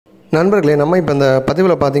நண்பர்களே, நம்ம இப்போ இந்த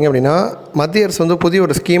பதிவில் பார்த்தீங்க அப்படின்னா மத்திய அரசு வந்து புதிய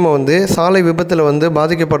ஒரு ஸ்கீமை வந்து சாலை விபத்தில் வந்து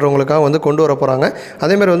பாதிக்கப்படுறவங்களுக்காக வந்து கொண்டு வர போகிறாங்க.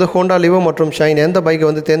 அதேமாதிரி வந்து ஹோண்டா லிவோ மற்றும் ஷைன் எந்த பைக்கை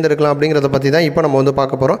வந்து தேர்ந்தெடுக்கலாம் அப்படிங்கிறத பற்றி தான் இப்போ நம்ம வந்து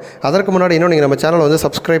பார்க்க போகிறோம். அதற்கு முன்னாடி இன்னும் நீங்கள் நம்ம சேனல் வந்து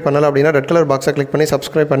சப்ஸ்கிரைப் பண்ணலை அப்படின்னா ரெட் கலர் பாக்ஸை கிளிக் பண்ணி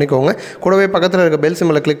சப்ஸ்கிரைப் பண்ணிக்கோங்க. கூடவே பக்கத்தில் இருக்க பெல்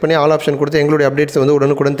சிம்பிளை கிளிக் பண்ணி ஆல் ஆப்ஷன் கொடுத்து எங்களுடைய அப்டேட்ஸ் வந்து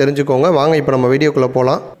உடனுக்குடன் தெரிஞ்சுக்கோங்க. வாங்க இப்போ நம்ம வீடியோக்குள்ளே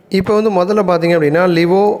போகலாம். இப்போ வந்து முதல்ல பார்த்தீங்க அப்படின்னா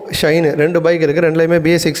லிவோ ஷைன் ரெண்டு பைக் இருக்குது. ரெண்டுலேயுமே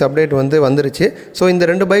BS6 அப்டேட் வந்துருச்சு. ஸோ இந்த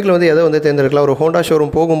ரெண்டு பைக்கில் வந்து எதை வந்து தேர்ந்தெடுக்கலாம்? ஒரு ஹோண்டா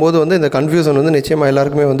ஷோரூம் போகும்போது வந்து இந்த கன்ஃபியூஷன் வந்து நிச்சயமாக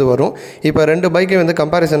எல்லாருக்குமே வந்து வரும். இப்போ ரெண்டு பைக்கை வந்து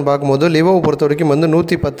கம்பேரிசன் பார்க்கும்போது லிவோவை பொறுத்த வரைக்கும் வந்து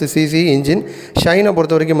 110cc இன்ஜின், ஷைனை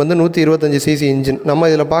பொறுத்த வரைக்கும் வந்து 125cc இன்ஜின். நம்ம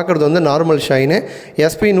இதில் பார்க்குறது வந்து நார்மல் ஷைனு.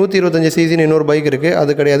 SP 125cc இன்னொரு பைக் இருக்குது,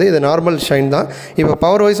 அது கிடையாது, இது நார்மல் ஷைன் தான். இப்போ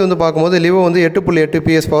பவர் வைஸ் வந்து பார்க்கும்போது லிவோ வந்து 8.8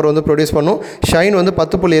 PS பவர் வந்து ப்ரொடியூஸ் பண்ணும், ஷைன் வந்து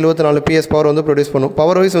 10.74 PS பவர் வந்து ப்ரொடியூஸ் பண்ணும்.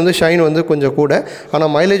 பவர் வைஸ் வந்து ஷைன் வந்து கொஞ்சம் கூட, ஆனால்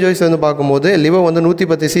மைலேஜ் வைஸ் வந்து பார்க்கும்போது லிவோ வந்து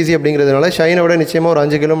 110cc அப்படிங்கிறதுனால ஷைனை விட நிச்சயமாக ஒரு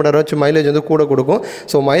 5 கிலோமீட்டர் வச்சு மைலேஜ் வந்து கூட கொடுக்கும்.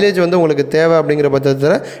 ஸோ மைலேஜ் வந்து உங்களுக்கு தேவை அப்படிங்கிற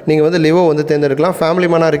பட்சத்தில் நீங்கள் வந்து லிவோ வந்து தேர்ந்தெடுக்கலாம். ஃபேமிலி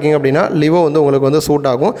மேனாக இருக்கீங்க அப்படின்னா லிவோ வந்து உங்களுக்கு வந்து சூட்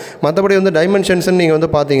ஆகும். மற்றபடி வந்து டைமென்ஷன்ஸ் நீங்கள் வந்து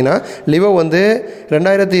பார்த்தீங்கன்னா லிவோ வந்து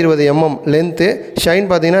 2020 mm லென்த்து, ஷைன்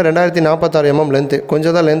பார்த்தீங்கன்னா 2046 mm லென்த்து,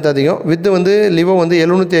 கொஞ்சம் தான் லென்த் அதிகம். வித்து வந்து லிவோ வந்து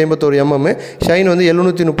 751 mm, ஷைன் வந்து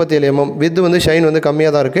 737 mm. வித்து வந்து ஷைன் வந்து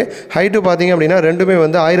கம்மியாக தான் இருக்குது. ஹைட்டு பார்த்தீங்க அப்படின்னா ரெண்டுமே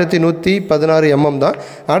வந்து 1116 mm தான்.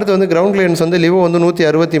 அடுத்து வந்து கிரவுண்ட் கிளியரன்ஸ் வந்து லிவோ வந்து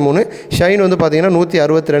 163, ஷைன் வந்து பார்த்தீங்கன்னா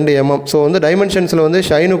 162 mm. ஸோ வந்து டைமென்ஷன்ஸில் வந்து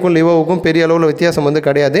ஷைனுக்கும் லிவோவுக்கும் பெரிய அளவில் வித்தியாசம் வந்து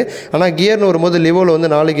கிடையாது. ஆனால் கியர்னு வரும்போது லிவோவில் வந்து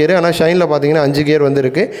 4 கியர், ஆனால் ஷைனில் பார்த்தீங்கன்னா 5 கியர் வந்து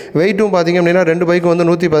இருக்குது. வெயிட்டும் பார்த்தீங்க அப்படின்னா ரெண்டு பைக்கும் வந்து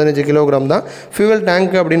 115 கிலோகிராம் தான். ஃபியூவல்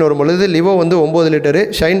டேங்க் அப்படின்னு வரும்பொழுது லிவோ வந்து 9 லிட்டரு,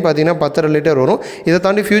 ஷைன் பார்த்தீங்கன்னா 10.5 லிட்டர் வரும். இதை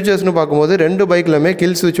தாண்டி ஃபியூச்சர்ஸ்னு பார்க்கும்போது ரெண்டு பைக்லையுமே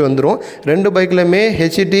கில் ஸ்விட்ச் வந்துடும், ரெண்டு பைக்லையுமே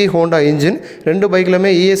HT ஹோண்டா இன்ஜின், ரெண்டு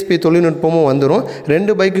பைக்லையுமே ESP தொழில்நுட்பமும் வந்துடும்.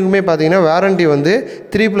 ரெண்டு பைக்குக்குமே பார்த்தீங்கன்னா வாரண்டி வந்து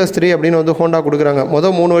 3+3 அப்படின்னு வந்து ஹோண்டா கொடுக்குறாங்க.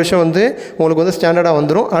 மொதல் 3 வருஷம் வந்து உங்களுக்கு வந்து ஸ்டாண்டர்டாக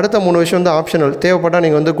வந்துடும், அடுத்த 3 வருஷம் வந்து ஆப்ஷனல், தேவைப்பட்டால்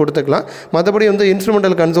நீங்கள் வந்து கொடுத்துக்கலாம். மற்றபடி வந்து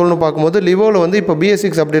இன்ஸ்ட்ருமெண்டல் கன்சோல்னு பார்க்கும்போது லிவோவில் வந்து இப்போ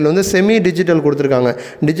BS6 அப்டேட் வந்து செமி டிஜிட்டல் கொடுத்துருக்காங்க.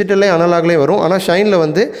 டிஜிட்டல்லே அனலாக்லேயும் வரும், ஆனால் ஷைனில்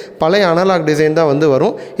வந்து பழைய அனலாக் டிசைன் தான் வந்து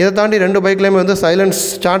வரும். இதை தாண்டி ரெண்டு பைக்லேயுமே வந்து சைலன்ஸ்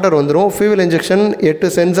ஸ்டார்டர் வந்துடும், ஃபியூவல் இன்ஜெக்ஷன் 8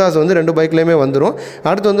 சென்சார்ஸ் வந்து ரெண்டு பைக்லேயுமே வந்துடும்.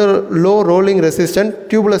 அடுத்து வந்து low rolling resistant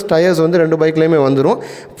tubeless tyres வந்து ரெண்டு பைக்லேயுமே வந்துடும்.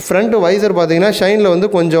 ஃப்ரண்ட் வைசர் பார்த்தீங்கன்னா ஷைனில் வந்து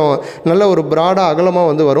கொஞ்சம் நல்ல ஒரு ப்ராடாக அகலமாக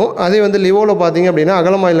வந்து வரும். அதே வந்து லிவோவில் பார்த்தீங்க அப்படின்னா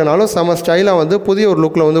அகலமாக இல்லைனாலும் செம ஸ்டைலாக வந்து புதிய ஒரு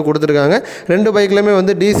லுக்கில் வந்து கொடுத்துருக்காங்க. ரெண்டு பைக்லையுமே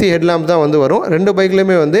வந்து DC ஹெட்லாம்ப் தான் வந்து வரும். ரெண்டு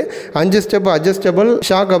பைக்லையுமே வந்து 5 ஸ்டெப் அட்ஜஸ்டபிள்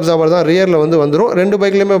ஷாக் அப்சார்பர் தான் ரியரில் வந்து வந்துடும். ரெண்டு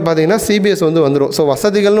பைக்லையுமே பார்த்தீங்கன்னா CBS வந்து வந்துடும். ஸோ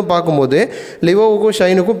வசதிகள்னு பார்க்கும்போது லிவோவுக்கும்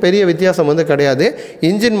ஷைனுக்கும் பெரிய வித்தியாசம் வந்து கிடையாது.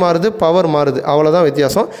 இன்ஜின் மாறுது, பவர் மாறுது, அவ்வளோதான்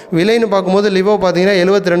வித்தியாசம். விலைன்னு பார்க்கும்போது லிவோ பார்த்தீங்கன்னா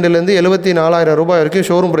 72,000 74,000 ரூபாய் வரைக்கும்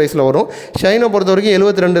ஷோரூம் ப்ரைஸில் வரும். ஷைனை பொறுத்த வரைக்கும்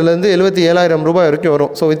 72,000 77,000 ரூபாய் வரைக்கும்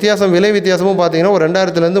வரும். ஸோ வித்தியாசம், விலை வித்தியாசமும் பார்த்தீங்கன்னா ஒரு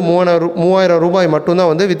 2,000 3,000 ரூபாய் மட்டும்தான்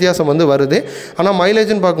வந்து வித்தியாசம் வந்து வருது. ஆனால்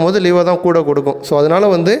மைலேஜ்னு பார்க்கும்போது லிவோ தான் கூட கொடுக்கும். ஸோ அதனால்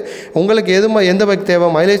வந்து உங்களுக்கு எந்த பைக் தேவை,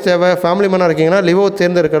 மைலேஜ் தேவை, ஃபேமிலி மேனாக இருக்கீங்கன்னா லிவோ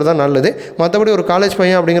தேர்ந்தெடுக்கிறது தான் நல்லது. மற்றபடி ஒரு காலேஜ்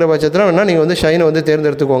பையன் அப்படிங்கிற பட்சத்தில் வேணால் நீங்கள் வந்து ஷைனை வந்து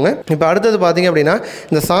தேர்ந்தெடுத்துக்கோங்க. இப்போ அடுத்தது பார்த்தீங்க அப்படின்னா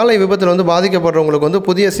இந்த சாலை விபத்தில் வந்து பாதிக்கப்படுறவங்களுக்கு வந்து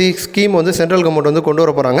புதிய ஸ்கீம் வந்து சென்ட்ரல் கவர்மெண்ட் வந்து கொண்டு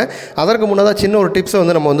வர போகிறாங்க. அதற்கு முன்னதாக சின்ன ஒரு டிப்ஸை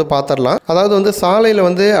வந்து நம்ம வந்து பார்த்துடலாம். அதாவது வந்து சாலையில்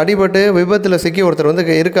வந்து அடிபட்டு விபத்தில் சிக்கி ஒருத்தர் வந்து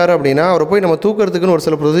இருக்காரு அப்படின்னா அவரை போய் நம்ம தூக்கிறதுக்குன்னு ஒரு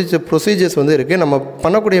சில ப்ரொசீஜர்ஸ் வந்து இருக்குது. நம்ம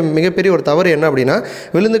பண்ணக்கூடிய மிகப்பெரிய ஒரு தவறு என்ன அப்படின்னா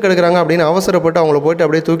விழுந்து கிடக்குறாங்க அப்படின்னு அவசரப்பட்டு அவங்கள போய்ட்டு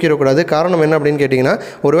அப்படியே தூக்கிடக்கூடாது. காரணம் என்ன அப்படின்னு கேட்டிங்கன்னா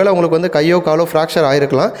ஒருவேளை அவங்களுக்கு வந்து கையோ காலோ ஃப்ராக்சர்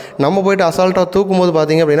ஆகிருக்கலாம். நம்ம போய்ட்டு அசால்ட்டாக தூக்கும் போது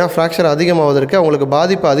பார்த்தீங்க அப்படின்னா ஃப்ராக்சர் அதிகமாவதற்கு, அவங்களுக்கு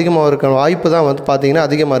பாதிப்பு அதிகமாக வாய்ப்பு தான் வந்து பார்த்தீங்கன்னா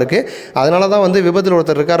அதிகமாக இருக்குது. அதனால தான் வந்து விபத்தில்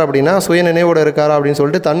ஒருத்தர் இருக்கார் அப்படின்னா சுய நினைவோடு இருக்காரா அப்படின்னு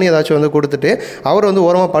சொல்லிட்டு தண்ணி ஏதாச்சும் வந்து கொடுத்துட்டு அவர் வந்து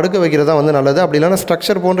ஓரமாக படுக்க வைக்கிறதா வந்து நல்லது. அப்படி இல்லைனா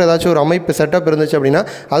ஸ்ட்ரக்சர் போன்ற ஏதாச்சும் ஒரு அமைப்பு செட்டப் இருந்துச்சு அப்படின்னா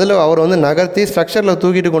அதில் அவர் வந்து நகர்த்தி ஸ்ட்ரக்சரில்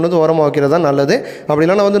தூக்கிட்டு கொண்டு வந்து ஓரமாக வைக்கிறதா நல்லது. அப்படி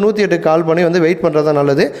இல்லைனா வந்து 108 கால் பண்ணி வந்து வெயிட் பண்ணுறதா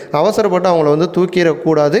நல்லது. அவசரப்பட்டு அவங்கள வந்து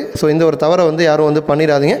தூக்கிடக்கூடாது. ஸோ இந்த ஒரு தவறை வந்து யாரும் வந்து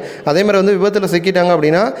பண்ணிடாதீங்க. அதேமாதிரி வந்து விபத்தில் சிக்கிட்டாங்க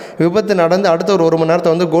அப்படின்னா விபத்து நடந்து அடுத்த ஒரு 1 மணி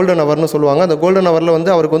நேரத்தை வந்து கோல்டன் ஹவர்னு சொல்லுவாங்க. அந்த கோல்டன் ஹவரில்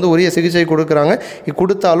வந்து அவருக்கு வந்து உரிய சிகிச்சை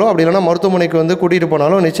கொடுத்தாலும் அப்படி இல்லைனா மருத்துவமனைக்கு வந்து கூட்டிகிட்டு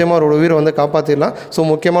போனாலும் நிச்சயமாக அவரோட உயிரை வந்து காப்பாற்றிடலாம். ஸோ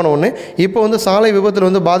முக்கியமான ஒன்று. இப்போ வந்து சாலை விபத்தில்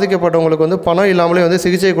வந்து பாதிக்கப்பட்டவங்களுக்கு வந்து பணம் இல்லாமலே வந்து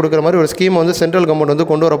சிகிச்சை கொடுக்குற மாதிரி ஒரு ஸ்கீம் வந்து சென்ட்ரல் கவர்மெண்ட் வந்து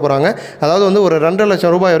கொண்டு வர போகிறாங்க. அதாவது வந்து ஒரு 2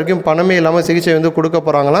 லட்சம் ரூபாய் வரைக்கும் பணமே இல்லாமல் சிகிச்சை வந்து கொடுக்க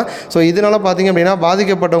போகிறாங்களாம். ஸோ இதனால் பார்த்தீங்க அப்படின்னா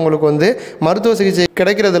பாதிக்கப்பட்டவங்களுக்கு வந்து மருத்துவ சிகிச்சை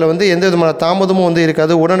கிடைக்கிறதுல வந்து எந்த விதமான தாமதமும் வந்து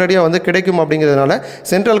இருக்காது, உடனடியாக வந்து கிடைக்கும். அப்படிங்கிறதுனால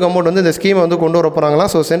சென்ட்ரல் கவர்மெண்ட் வந்து இந்த ஸ்கீமை வந்து கொண்டு வர போகிறாங்களாம்.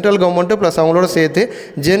 ஸோ சென்ட்ரல் கவர்மெண்ட் ப்ளஸ் அவங்களோட சேர்த்து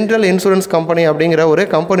ஜென்ரல் இன்சூரன்ஸ் கம்பெனி அப்படிங்கிற ஒரு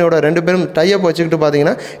கம்பெனியோட 2 பேரும் டைப் வச்சுக்கிட்டு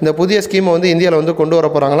பார்த்தீங்கன்னா இந்த புதிய ஸ்கீமை வந்து இந்தியாவில் வந்து கொண்டு வர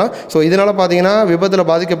போகிறாங்களாம். ஸோ இதனால் பார்த்தீங்கன்னா விபத்தில்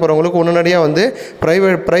பாதிக்கப்படுறவங்களுக்கு உடனடியாக வந்து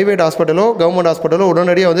ப்ரைவேட் ஹாஸ்பிட்டலோ கவர்மெண்ட் ஹாஸ்பிட்டலோ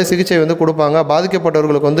உடனடியாக வந்து சிகிச்சை வந்து கொடுப்பாங்க.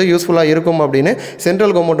 பாதிக்கப்பட்டவர்களுக்கு வந்து யூஸ்ஃபுல்லாக இருக்கும் அப்படின்னு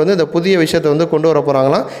சென்ட்ரல் கவர்மெண்ட் வந்து இந்த புதிய விஷயத்தை வந்து கொண்டு வர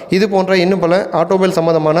போகிறாங்களாம். இது போன்ற இன்னும் பல ஆட்டோமொபைல்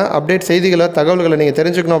சம்மந்தமான அப்டேட் செய்திகளை, தகவல்களை நீங்கள்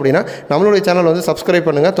தெரிஞ்சுக்கணும் அப்படின்னா நம்மளுடைய சேனல் வந்து சப்ஸ்கிரைப்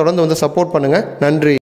பண்ணுங்கள், தொடர்ந்து வந்து சப்போர்ட் பண்ணுங்கள். நன்றி.